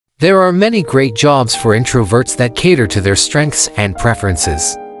There are many great jobs for introverts that cater to their strengths and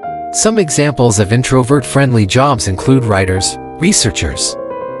preferences. Some examples of introvert-friendly jobs include writers, researchers,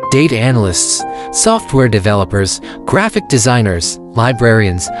 data analysts, software developers, graphic designers,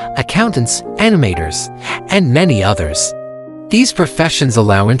 librarians, accountants, animators, and many others. These professions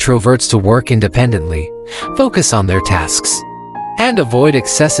allow introverts to work independently, focus on their tasks, and avoid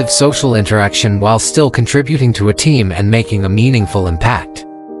excessive social interaction while still contributing to a team and making a meaningful impact.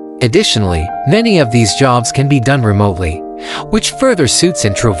 Additionally, many of these jobs can be done remotely, which further suits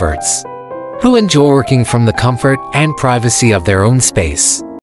introverts who enjoy working from the comfort and privacy of their own space.